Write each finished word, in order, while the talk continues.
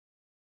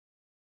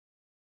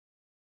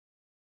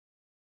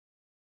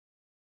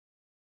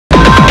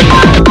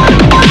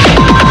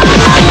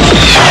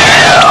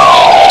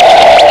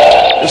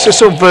was a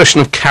sort of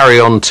version of Carry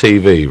On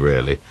TV,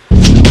 really.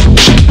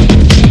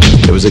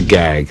 It was a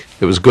gag.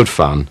 It was good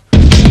fun.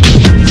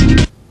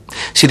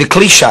 See, the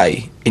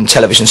cliche in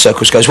television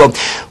circles goes, well,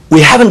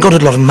 we haven't got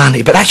a lot of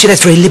money, but actually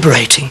that's very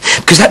liberating,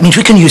 because that means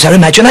we can use our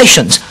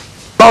imaginations.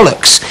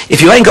 Bollocks. If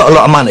you ain't got a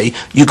lot of money,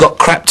 you got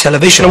crap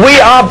television.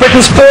 We are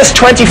Britain's first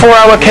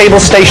 24-hour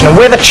cable station, and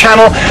we're the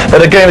channel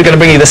that are going to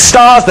bring you the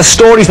stars, the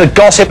stories, the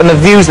gossip, and the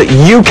views that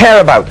you care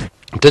about.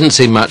 Didn't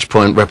see much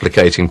point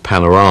replicating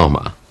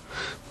Panorama.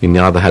 We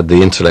neither had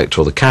the intellect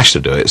or the cash to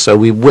do it, so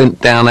we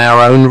went down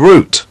our own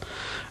route.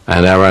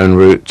 And our own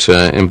route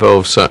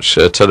involved such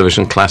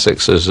television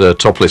classics as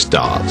Topless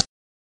Darts.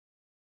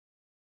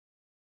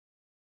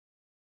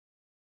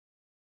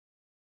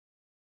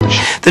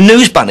 The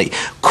News Bunny,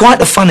 quite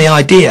a funny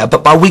idea,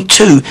 but by week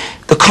 2,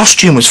 the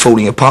costume was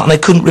falling apart and they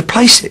couldn't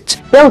replace it.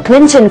 Bill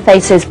Clinton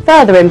faces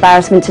further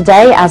embarrassment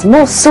today as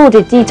more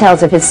sordid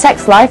details of his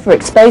sex life are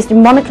exposed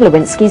in Monica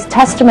Lewinsky's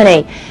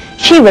testimony.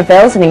 She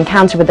reveals an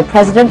encounter with the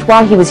president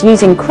while he was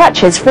using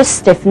crutches for a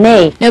stiff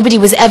knee. Nobody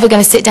was ever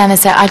going to sit down and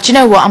say, do you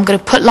know what, I'm going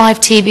to put live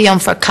TV on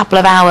for a couple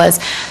of hours.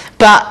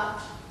 But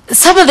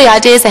some of the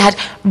ideas they had,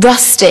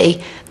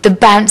 Rusty, the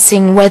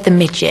bouncing weather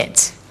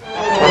midget.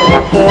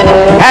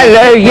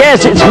 Hello,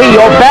 yes, it's me,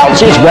 your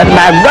Bounciest Weather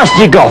man,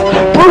 Rusty Goff.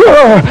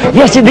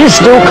 Yes, it is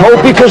still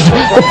cold because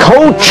the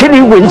cold,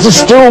 chilly winds are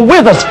still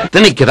with us.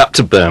 Then he'd get up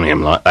to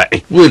Birmingham like that.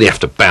 He'd really have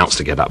to bounce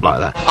to get up like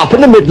that. Up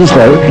in the Midlands,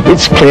 though,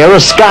 it's clearer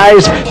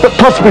skies, but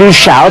possibly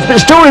showers, but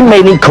still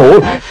remaining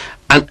cool.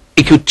 And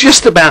he could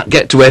just about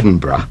get to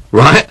Edinburgh,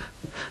 right?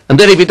 And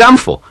then he'd be done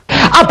for.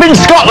 Up in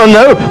Scotland,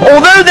 though,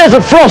 although there's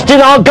a frost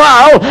in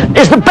Argyll,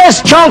 it's the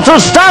best chance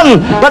of sun,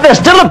 but there's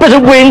still a bit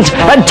of wind,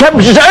 and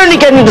temperatures only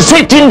getting to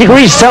 16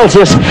 degrees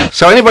Celsius.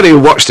 So anybody who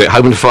watched it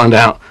hoping to find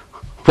out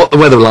what the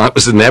weather like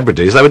was in the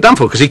Hebrides, they were done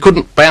for, because he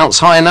couldn't bounce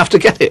high enough to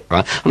get it,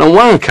 right? And on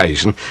one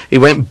occasion, he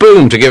went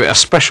boom to give it a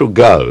special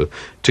go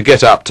to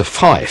get up to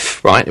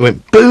Fife, right? He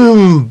went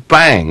boom,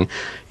 bang.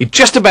 He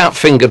just about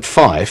fingered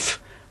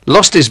Fife,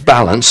 lost his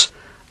balance,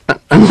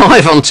 and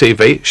live on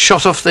TV,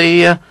 shot off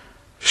the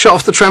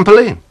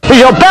trampoline. With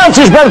your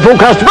Bounciest Weather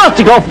forecast,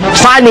 Rusty Goff,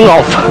 signing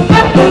off.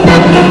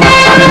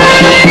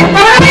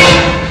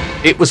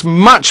 It was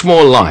much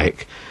more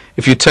like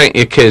if you take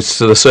your kids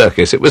to the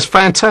circus. It was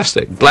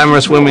fantastic.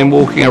 Glamorous women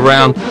walking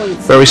around,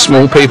 very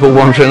small people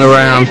wandering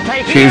around,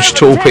 huge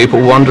tall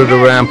people wandered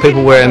around,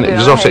 people wearing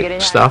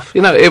exotic stuff.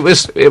 You know, it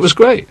was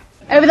great.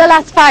 Over the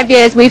last 5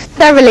 years, we've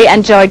thoroughly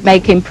enjoyed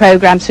making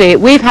programmes for you.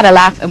 We've had a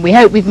laugh, and we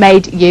hope we've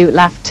made you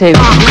laugh too.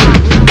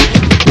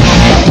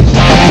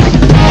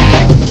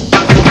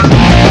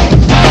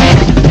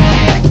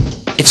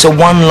 It's a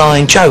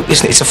one-line joke,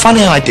 isn't it? It's a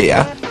funny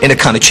idea in a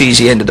kind of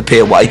cheesy end of the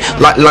pier way,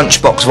 like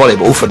Lunchbox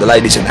Volleyball for the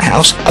ladies in the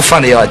house. A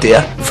funny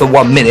idea for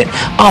 1 minute.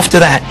 After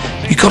that,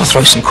 you've got to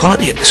throw some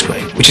quality at the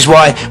screen, which is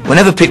why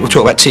whenever people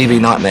talk about TV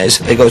nightmares,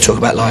 they've got to talk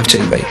about live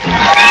TV.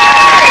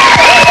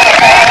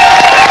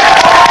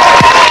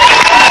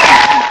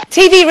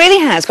 TV really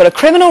has got a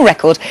criminal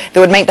record that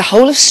would make the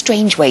whole of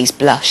Strange Ways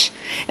blush.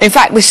 In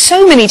fact, with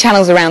so many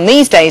channels around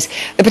these days,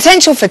 the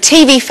potential for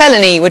TV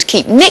felony would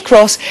keep Nick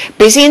Ross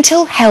busy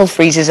until hell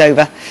freezes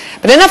over.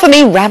 But enough of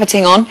me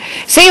rabbiting on.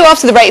 See you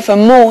after the break for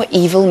more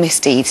evil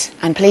misdeeds.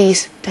 And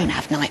please, don't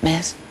have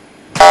nightmares.